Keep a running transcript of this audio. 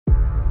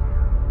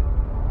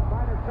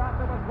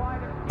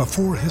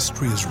Before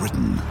history is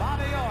written,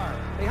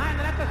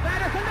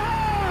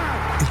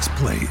 it's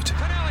played.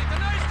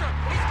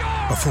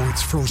 Before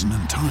it's frozen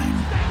in time,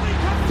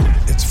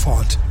 it's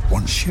fought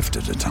one shift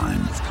at a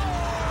time.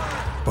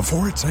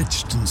 Before it's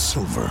etched in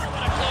silver,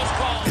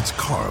 it's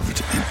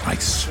carved in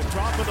ice.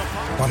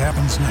 What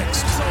happens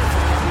next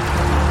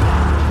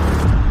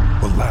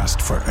will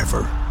last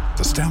forever.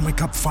 The Stanley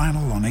Cup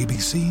Final on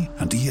ABC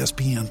and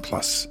ESPN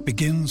Plus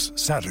begins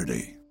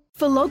Saturday.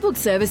 For logbook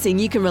servicing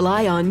you can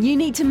rely on, you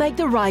need to make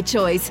the right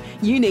choice.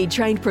 You need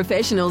trained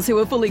professionals who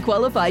are fully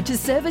qualified to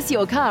service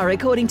your car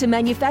according to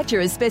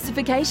manufacturer's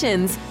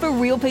specifications. For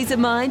real peace of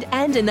mind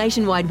and a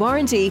nationwide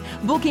warranty,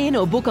 book in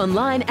or book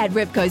online at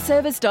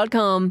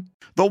repcoservice.com.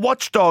 The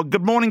Watchdog,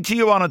 good morning to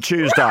you on a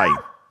Tuesday.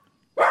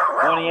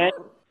 Morning, Ed.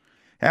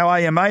 How are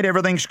you, mate?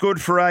 Everything's good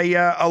for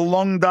a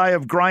long day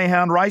of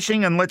greyhound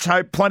racing, and let's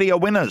hope plenty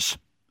of winners.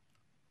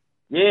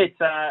 Yeah,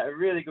 it's a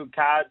really good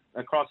card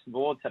across the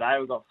board today.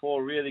 We've got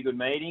 4 really good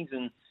meetings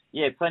and,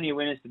 plenty of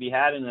winners to be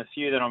had and a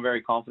few that I'm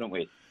very confident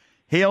with.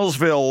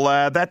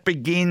 Healesville, that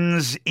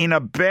begins in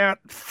about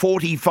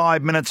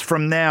 45 minutes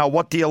from now.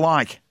 What do you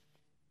like?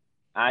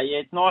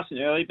 It's nice and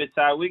early, but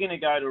we're going to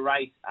go to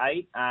race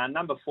 8.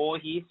 Number 4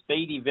 here,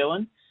 Speedy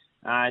Villain.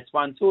 It's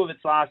won 2 of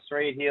its last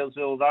 3 at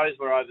Healesville. Those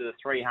were over the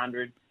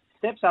 300.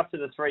 Steps up to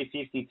the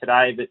 350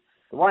 today, but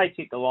the way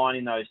he hit the line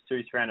in those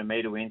 2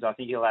 300-metre wins, I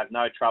think he'll have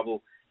no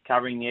trouble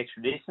covering the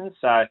extra distance.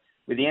 So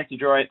with the empty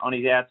draw on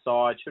his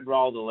outside, should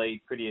roll the lead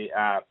pretty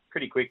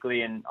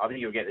quickly, and I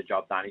think he'll get the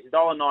job done. He's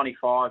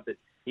 $1.95, but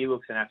he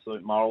looks an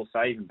absolute moral,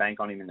 so even bank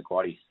on him in the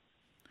quaddies.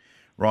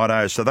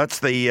 Righto, so that's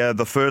the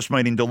first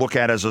meeting to look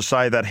at. As I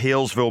say, that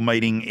Healesville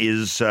meeting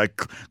is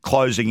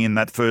closing in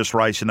that first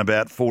race in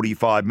about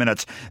 45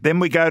 minutes. Then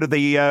we go to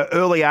the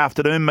early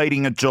afternoon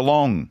meeting at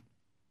Geelong.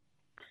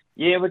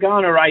 Yeah, we're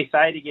going to race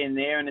 8 again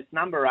there, and it's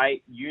number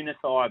 8,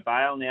 Unify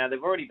Bale. Now,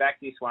 they've already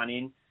backed this one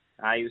in.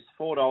 He was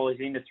 $4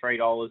 into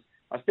 $3.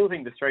 I still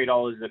think the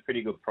 $3 is a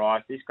pretty good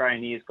price. This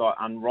greyhound here's got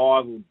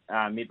unrivaled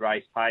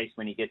mid-race pace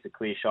when he gets a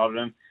clear shot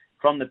at him.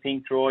 From the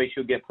pink draw, he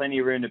should get plenty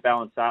of room to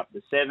balance up.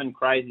 The 7,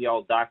 Crazy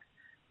Old Duck,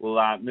 will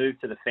move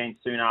to the fence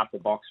soon after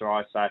Boxer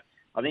Eye. So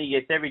I think he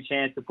gets every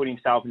chance to put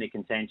himself into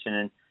contention,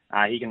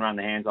 and he can run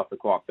the hands off the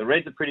clock. The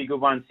Red's a pretty good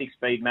one,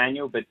 6-speed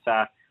manual, but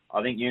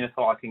I think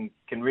Unify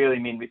can really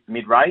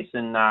mid-race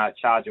and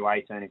charge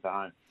away, turning for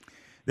home.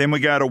 Then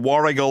we go to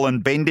Warragul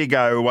and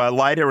Bendigo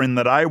later in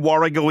the day.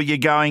 Warragul, you're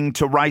going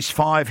to race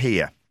 5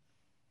 here.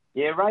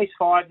 Yeah, race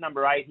 5,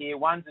 number 8 here.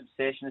 One's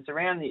Obsession. It's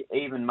around the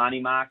even money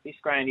mark. This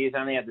greyhound here's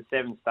only had the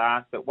 7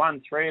 starts, but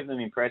won 3 of them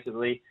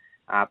impressively.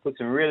 Put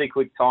some really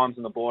quick times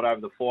on the board over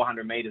the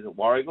 400 metres at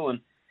Warragul and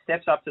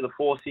steps up to the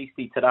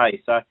 460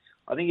 today. So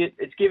I think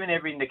it's given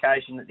every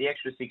indication that the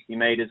extra 60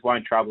 metres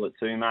won't trouble it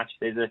too much.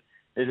 There's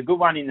a good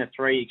one in the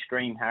 3,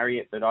 Extreme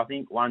Harriet, but I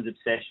think One's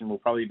Obsession will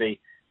probably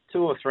be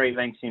 2 or 3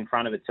 lengths in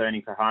front of it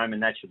turning for home,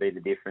 and that should be the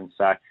difference.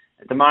 So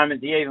at the moment,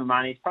 the even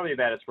money is probably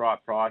about its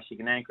right price. You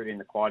can anchor it in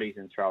the quaddies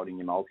and throw it in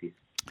your multis.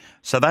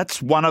 So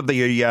that's one of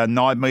the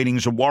night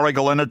meetings at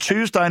Warragul. And a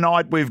Tuesday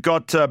night, we've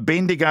got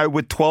Bendigo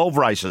with 12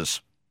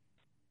 races.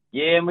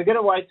 Yeah, and we're going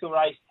to wait till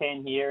race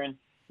 10 here. And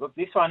look,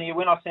 this one here,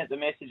 when I sent the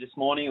message this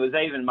morning, it was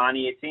even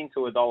money. It's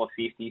into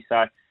 $1.50.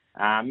 So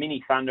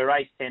Mini Thunder,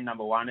 race 10,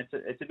 number 1.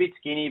 It's a bit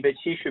skinny, but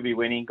she should be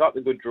winning. Got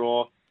the good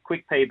draw.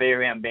 Quick PB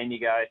around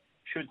Bendigo.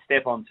 Should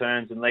step on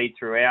turns and lead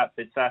throughout.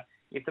 But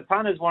if the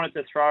punters wanted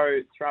to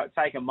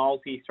take a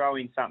multi, throw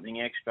in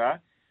something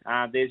extra,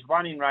 there's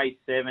one in race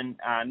 7,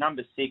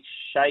 number 6,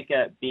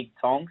 Shaker Big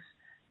Tonks.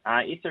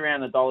 It's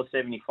around the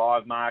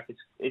 $1.75 mark.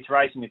 It's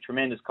racing with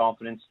tremendous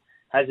confidence,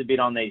 has a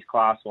bit on these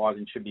class-wise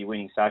and should be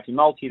winning. So if you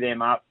multi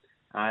them up,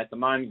 at the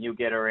moment you'll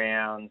get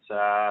around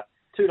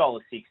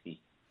 $2.60.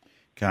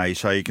 Okay,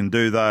 so you can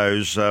do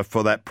those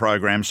for that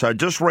program. So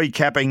just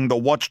recapping the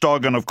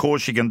Watchdog, and of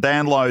course you can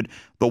download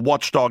the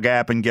Watchdog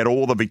app and get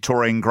all the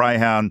Victorian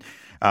Greyhound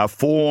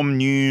form,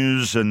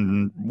 news,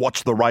 and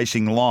watch the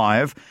racing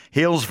live.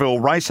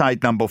 Healesville, race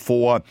 8, number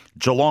 4.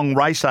 Geelong,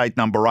 race 8,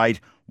 number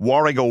 8.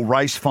 Warragul,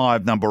 race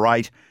 5, number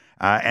 8.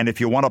 And if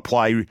you want to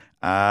play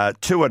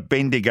 2 at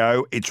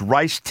Bendigo, it's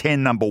race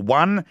 10, number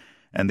 1.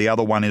 And the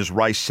other one is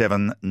race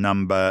 7,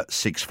 number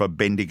 6 for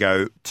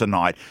Bendigo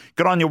tonight.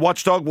 Good on you,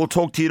 Watchdog. We'll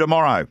talk to you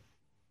tomorrow.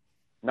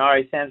 No,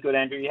 sounds good,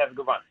 Andrew. You have a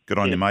good one. Good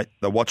on you, mate.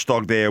 The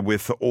Watchdog there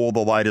with all the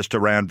latest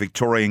around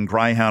Victorian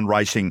Greyhound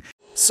racing.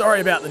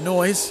 Sorry about the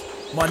noise.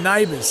 My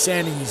neighbour's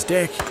sanding his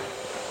deck.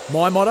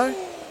 My motto?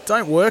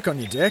 Don't work on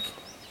your deck.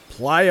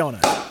 Play on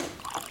it.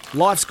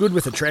 Life's good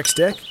with a Trex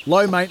deck.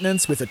 Low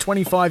maintenance with a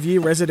 25-year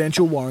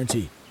residential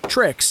warranty.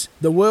 Trex,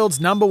 the world's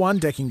 #1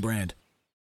 decking brand.